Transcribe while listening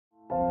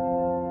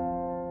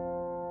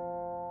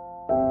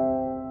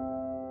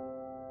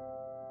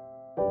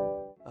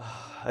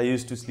I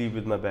used to sleep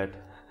with my bat.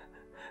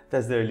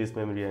 That's the earliest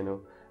memory I know.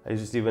 I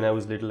used to sleep when I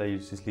was little. I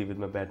used to sleep with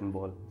my bat and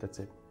ball. That's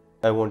it.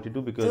 I wanted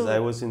to because I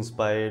was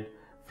inspired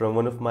from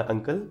one of my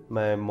uncle,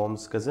 my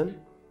mom's cousin.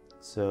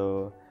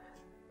 So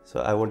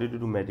I wanted to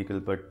do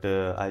medical, but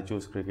I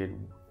chose cricket,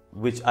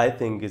 which I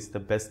think is the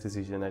best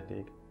decision I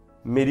take.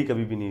 मेरी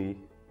कभी भी नहीं हुई,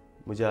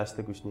 मुझे आज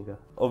तक कुछ नहीं कहा.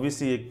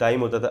 Obviously एक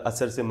टाइम होता था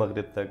असर से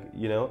मगरिब तक,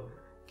 you know,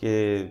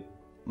 कि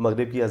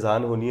मगरिब की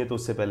अजान होनी है तो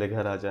उससे पहले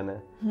घर आ जाना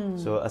है.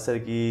 So असर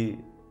की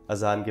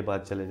अजान के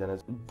बाद चले जाना.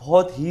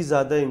 बहुत ही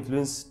ज़्यादा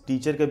इन्फ्लुएंस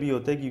टीचर का भी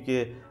होता है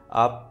क्योंकि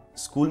आप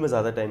स्कूल में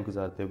ज़्यादा टाइम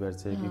गुजारते हो घर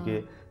से,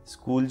 क्योंकि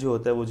स्कूल जो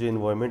होता है वो जो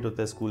इन्वायरमेंट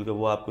होता है स्कूल का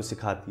वो आपको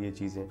सिखाती है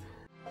चीज़ें.